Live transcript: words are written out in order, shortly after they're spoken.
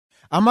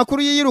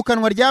Amakuru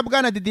y'iyirukanwa rya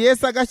Bwana Didier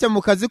Sagashya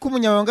mu kazi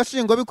k'umunyamabanga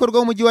nshingwabikorwa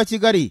w'umujyi wa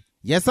Kigali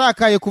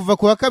yasakaye kuva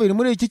ku wa kabiri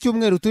muri iki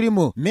cyumweru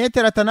turimo.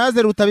 Metero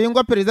Atanaze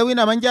Rutabingwa, perezida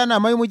w'inama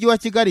njyanama y'umujyi wa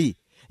Kigali,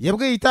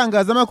 yabwiye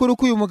itangazamakuru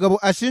ko uyu mugabo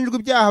ashinjwa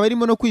ibyaha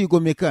barimo no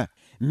kwigomeka.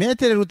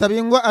 Metero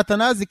Rutabingwa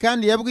Atanazi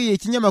kandi yabwiye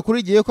ikinyamakuru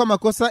igihe ko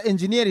amakosa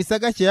engineer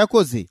Sagashya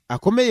yakoze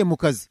akomeye mu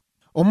kazi.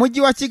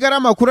 Umujyi wa Kigali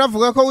amakuru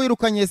avuga ko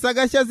wirukanye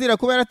Sagashya azira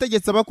kuba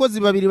yarategetse abakozi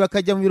babiri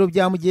bakajya mu biro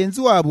bya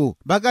mugenzi wabo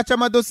bagaca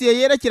amadosiye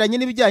yerekeranye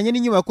n'ibijyanye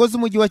n'inyubako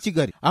z'umujyi wa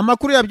Kigali.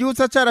 Amakuru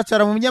yabyutse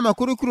acaracara mu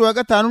binyamakuru kuri wa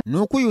gatanu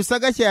nuko uyu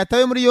Sagashya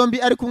yatawe muri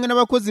yombi ari kumwe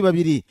n'abakozi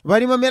babiri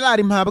barimo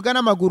Merari Mpabwa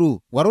n'amaguru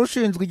wari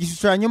ushinzwe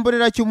igishushanyo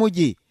mbonera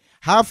cy'umujyi.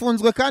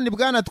 Hafunzwe kandi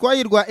Bwana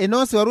Twahirwa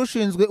Enos wari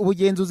ushinzwe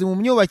ubugenzuzi mu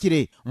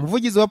myubakire.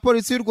 Umuvugizi wa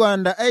polisi y'u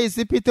Rwanda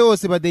ACP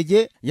Theos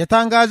Badege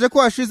yatangaje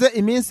ko hashize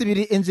iminsi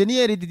ibiri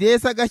engineer Didier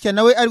Sagashya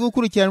nawe ari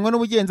gukurikiranwa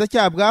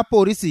n'ubugenzacyaha bwa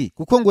polisi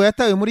kuko ngo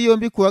yatawe muri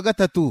yombi ku wa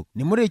gatatu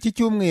ni muri iki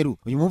cyumweru.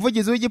 Uyu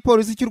muvugizi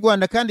w'igipolisi cy'u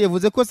Rwanda kandi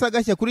yavuze ko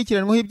Sagashya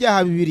akurikiranwaho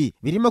ibyaha bibiri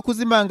birimo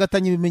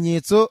kuzimangatanya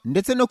ibimenyetso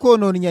ndetse no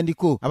konona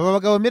inyandiko. Aba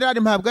bagabo Merari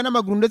Mpabwa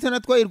n'amaguru ndetse na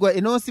Twahirwa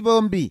Enos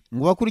bombi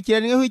ngo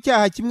bakurikiranyweho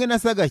icyaha kimwe na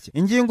Sagashya.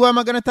 Ingingo ya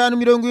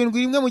 570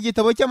 imwe mu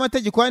gitabo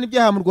cy'amategeko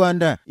y'ibyaha mu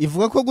Rwanda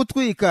ivuga ko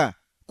gutwika,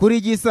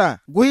 kurigisa,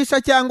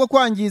 guhisha cyangwa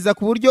kwangiza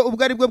ku buryo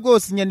ubwo ari bwo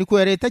bwose inyandiko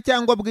ya leta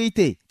cyangwa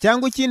bwite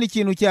cyangwa ikindi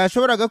kintu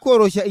cyashoboraga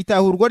koroshya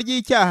itahurwa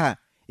ry'icyaha,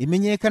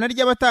 imenyekana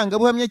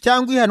ry'abatangabuhamya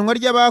cyangwa ihanwa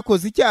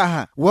ry'abakoze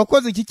icyaha.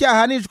 Uwakoze iki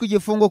cyaha nishwe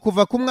igifungo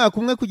kuva ku mwaka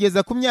umwe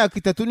kugeza ku myaka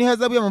 3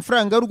 n'ihazabu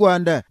y'amafaranga y'u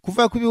Rwanda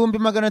kuva ku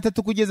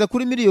 300,000 kugeza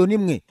kuri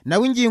 1,000,000.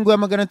 Nawe ingingo ya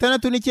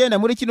 609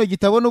 muri kino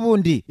gitabo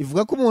n'ubundi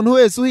ivuga ko umuntu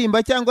wese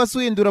uhimba cyangwa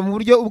suhindura mu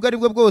buryo ubwo ari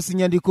bwo bwose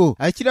inyandiko,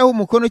 ashyiraho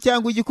umukono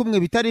cyangwa igikumwe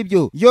bitari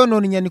byo,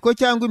 yonona inyandiko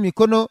cyangwa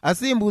imikono,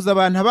 asimbuza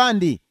abantu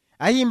abandi,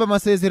 ahimba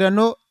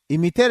amasezerano,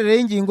 imiterere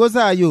y'ingingo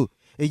zayo,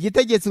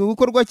 igitegetse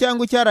gukorwa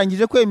cyangwa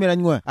cyarangije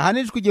kwemeranywa,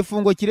 ahanishwa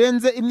igifungo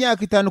kirenze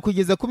imyaka 5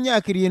 kugeza ku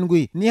myaka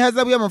 7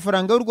 n'ihazabu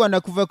y'amafaranga y'u Rwanda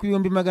kuva ku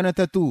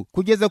 300,000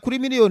 kugeza kuri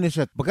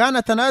 3,000,000. Bwana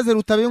Atanaze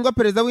Rutabingwa,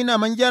 perezida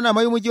w'inama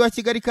njyanama y'umujyi wa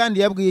Kigali, kandi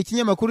yabwiye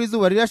ikinyamakuru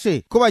Izuba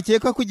Rirashe ko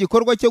bakeka ko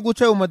igikorwa cyo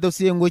guca mu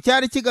madosiye ngo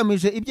cyari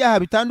kigamije ibyaha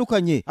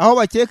bitandukanye, aho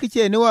bakeka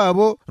icyene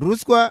wabo,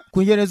 ruswa,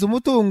 kunyereza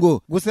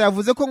umutungo. Gusa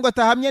yavuze ko ngo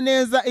atahamye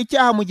neza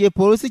icyaha mu gihe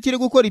polisi kiri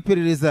gukora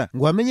iperereza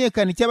ngo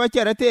hamenyekane icyaba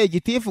cyarateye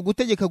gitifu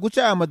gutegeka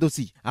guca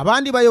amadosiye.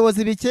 Abandi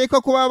bayobozi bikeka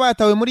ko baba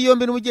batawe muri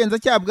yombi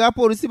n'ubugenzacyaha bwa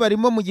polisi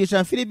barimo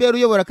Mugisha Philibert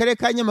uyobora akarere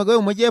ka Nyamagabe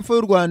mu majyepfo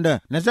y'u Rwanda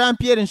na Jean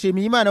Pierre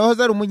Nshimiyimana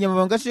wahoze ari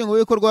umunyamabanga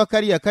nshingwabikorwa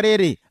w'akariya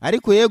karere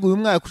ariko yeguye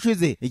umwaka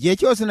ushize. Igihe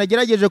cyose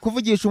nagerageje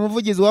kuvugisha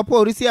umuvugizi wa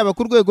polisi yaba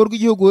ku rwego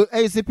rw'igihugu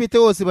ACP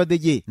Theos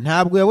Badege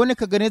ntabwo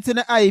yabonekaga, ndetse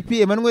na IP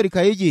Emmanuel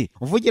Kayigi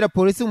uvugira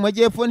polisi mu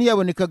majyepfo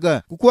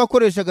ntiyabonekaga kuko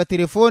wakoreshaga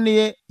telefoni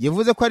ye,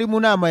 yavuze ko ari mu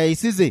nama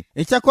yayisize.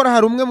 Icyakora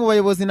hari umwe mu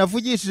bayobozi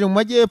navugishije mu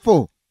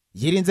majyepfo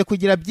yirinze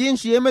kugira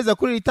byinshi yemeza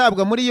kuri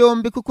ritabwa muri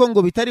yombi kuko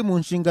ngo bitari mu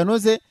nshingano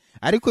ze,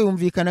 ariko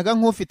yumvikanaga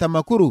nk'ufite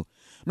amakuru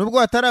nubwo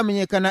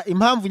hataramenyekana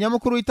impamvu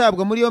nyamukuru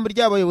itabwa muri yombi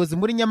ry'abayobozi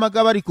muri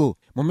Nyamagabe. Ariko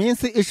mu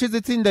minsi ishize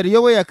itsinda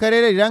riyoboye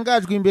akarere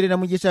rirangajwe imbere na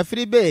Mugisha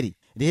Philibert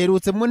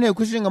riherutse mu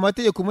nteko ishinga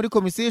amategeko muri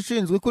komisiyo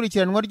ishinzwe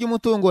ikurikiranwa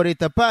ry'umutungo wa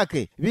leta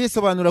PAC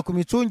bisobanura ku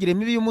micungire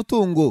mibi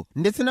y'umutungo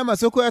ndetse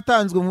n'amasoko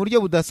yatanzwe mu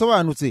buryo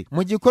budasobanutse.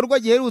 Mu gikorwa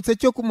giherutse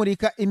cyo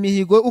kumurika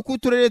imihigo uko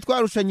uturere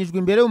twarushanyijwe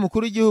imbere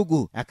y'umukuru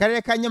w'igihugu,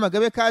 akarere ka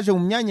Nyamagabe kaje mu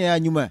myanya ya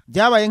nyuma.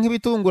 Byabaye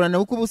nk'ibitungurana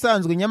kuko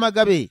ubusanzwe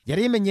Nyamagabe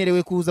yari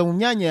imenyerewe kuza mu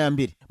myanya ya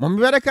mbere. Mu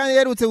mibare kandi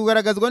yerutse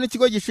kugaragazwa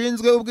n'ikigo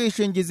gishinzwe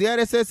ubwishingizi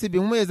RSSB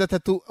mu mezi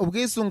 3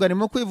 ubwisungane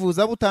mu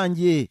kwivuza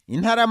butangiye,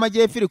 intara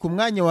y'Amajyepfo iri ku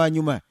mwanya wa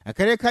nyuma.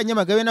 Akarere ka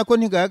Nyamagabe nako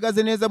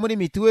ntigahagaze neza muri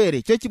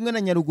mituweli cyo kimwe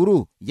na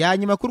Nyaruguru ya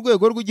nyuma ku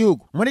rwego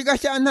rw'igihugu. Muri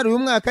Gashyantare uyu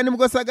mwaka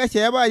nibwo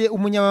Sagashya yabaye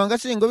umunyamabanga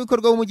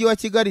nshingwabikorwa w'umujyi wa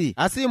Kigali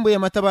asimbuye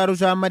Matabaro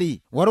Jean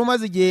Marie wari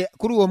umaze igihe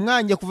kuri uwo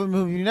mwanya kuva mu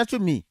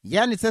 2010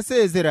 yanitse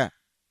asezera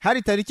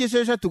hari tariki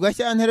 6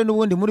 Gashyantare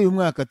n'ubundi muri uyu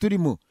mwaka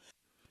turimo.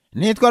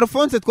 Nitwa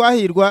Alphonse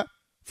Twahirwa,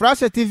 Flash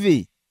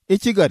TV i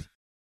Kigali.